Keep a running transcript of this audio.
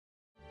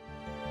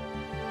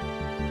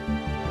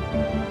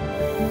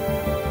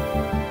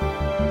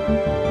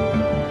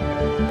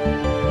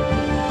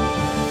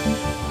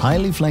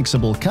Highly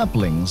flexible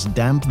couplings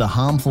damp the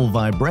harmful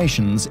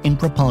vibrations in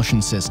propulsion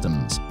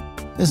systems.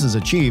 This is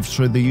achieved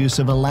through the use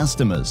of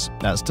elastomers,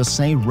 that's to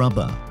say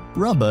rubber.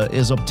 Rubber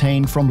is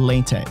obtained from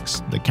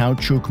latex, the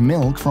caoutchouc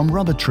milk from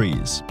rubber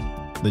trees.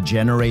 The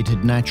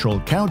generated natural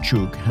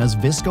caoutchouc has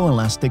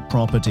viscoelastic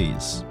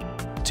properties.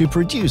 To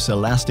produce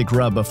elastic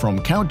rubber from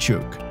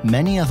caoutchouc,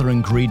 many other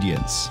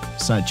ingredients,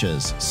 such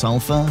as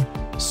sulfur,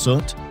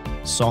 soot,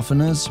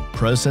 softeners,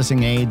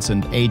 processing aids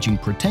and aging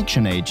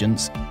protection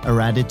agents,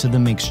 are added to the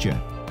mixture.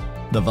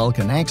 The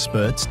Vulkan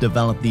experts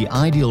develop the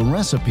ideal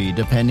recipe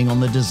depending on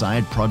the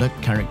desired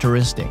product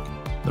characteristic.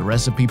 The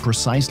recipe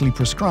precisely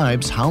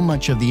prescribes how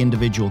much of the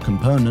individual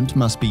component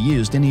must be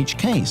used in each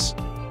case.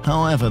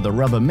 However, the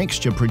rubber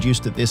mixture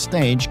produced at this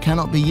stage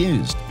cannot be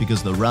used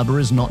because the rubber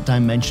is not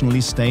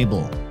dimensionally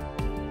stable.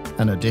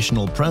 An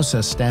additional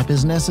process step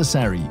is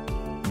necessary: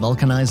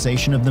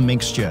 vulcanization of the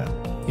mixture.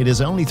 It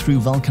is only through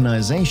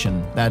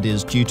vulcanization, that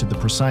is, due to the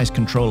precise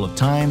control of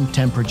time,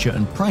 temperature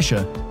and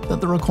pressure, that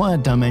the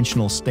required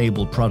dimensional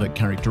stable product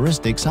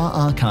characteristics are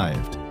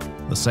archived.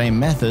 The same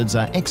methods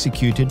are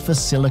executed for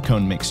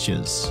silicone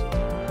mixtures.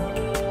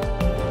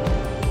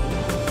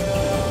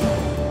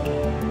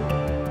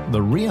 The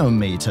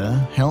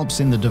rheometer helps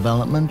in the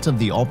development of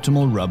the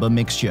optimal rubber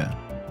mixture.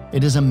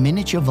 It is a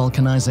miniature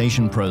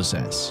vulcanization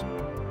process.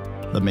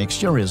 The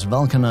mixture is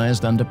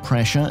vulcanized under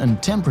pressure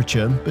and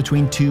temperature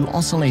between two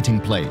oscillating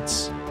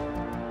plates.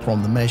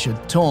 From the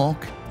measured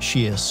torque,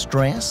 shear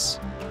stress,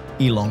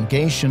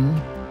 elongation,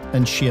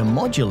 and shear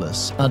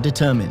modulus are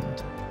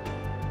determined.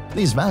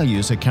 These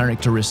values are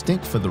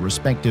characteristic for the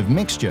respective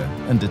mixture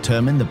and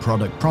determine the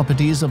product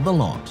properties of the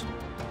lot.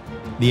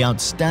 The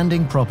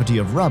outstanding property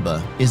of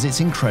rubber is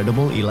its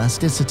incredible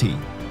elasticity.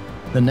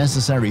 The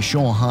necessary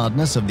shore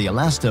hardness of the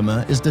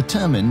elastomer is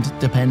determined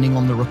depending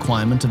on the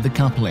requirement of the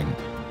coupling.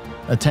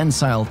 A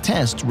tensile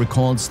test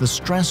records the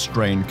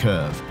stress-strain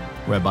curve,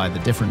 whereby the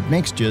different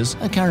mixtures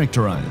are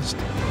characterized.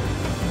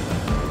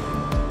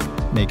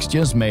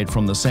 Mixtures made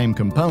from the same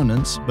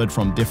components but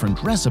from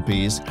different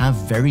recipes have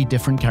very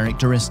different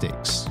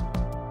characteristics.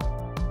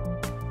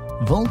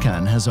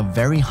 Vulkan has a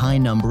very high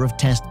number of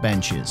test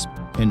benches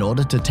in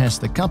order to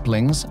test the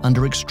couplings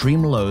under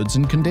extreme loads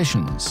and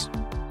conditions.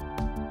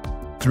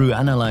 Through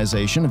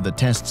analyzation of the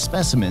test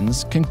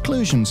specimens,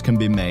 conclusions can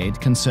be made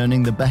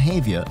concerning the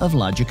behavior of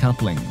larger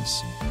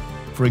couplings.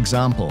 For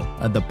example,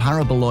 at the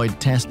paraboloid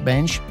test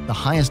bench, the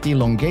highest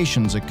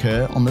elongations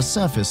occur on the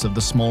surface of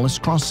the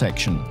smallest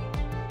cross-section.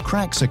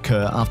 Cracks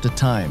occur after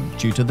time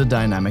due to the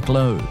dynamic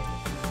load.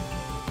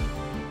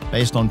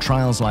 Based on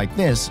trials like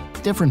this,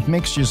 different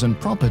mixtures and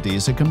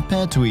properties are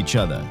compared to each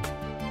other.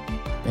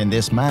 In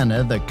this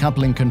manner, the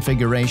coupling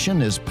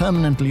configuration is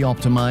permanently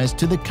optimized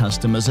to the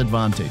customer's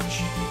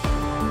advantage.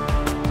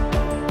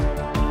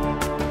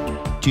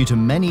 Due to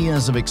many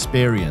years of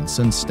experience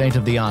and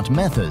state-of-the-art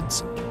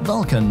methods,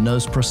 Vulkan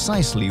knows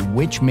precisely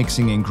which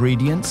mixing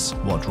ingredients,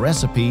 what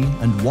recipe,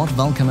 and what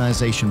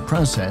vulcanization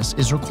process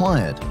is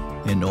required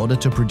in order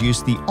to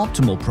produce the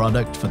optimal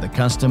product for the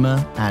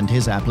customer and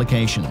his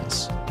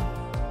applications.